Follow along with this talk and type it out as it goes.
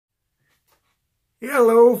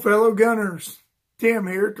Hello, fellow gunners. Tim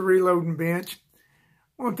here at the Reloading Bench.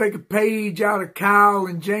 I want to take a page out of Kyle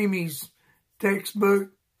and Jamie's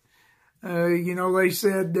textbook. They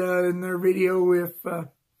said in their video,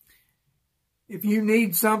 if you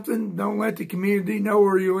need something, don't let the community know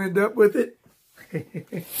or you'll end up with it.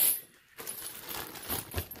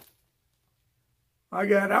 I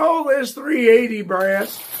got all this 380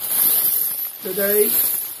 brass today.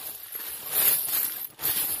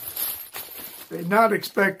 Did not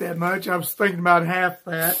expect that much. I was thinking about half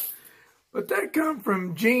that. But that come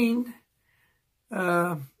from Gene,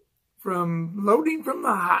 from loading from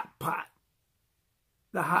the hot pot.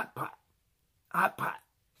 The hot pot. Hot pot.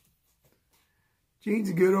 Gene's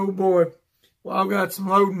a good old boy. Well, I've got some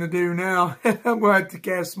loading to do now. I'm going to have to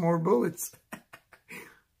cast some more bullets.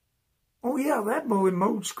 Oh, yeah, that bullet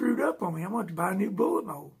mold screwed up on me. I'm going to buy a new bullet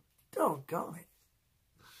mold. Doggone it.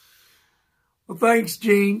 Well, thanks,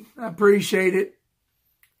 Gene. I appreciate it.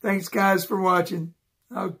 Thanks, guys, for watching.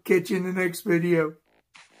 I'll catch you in the next video.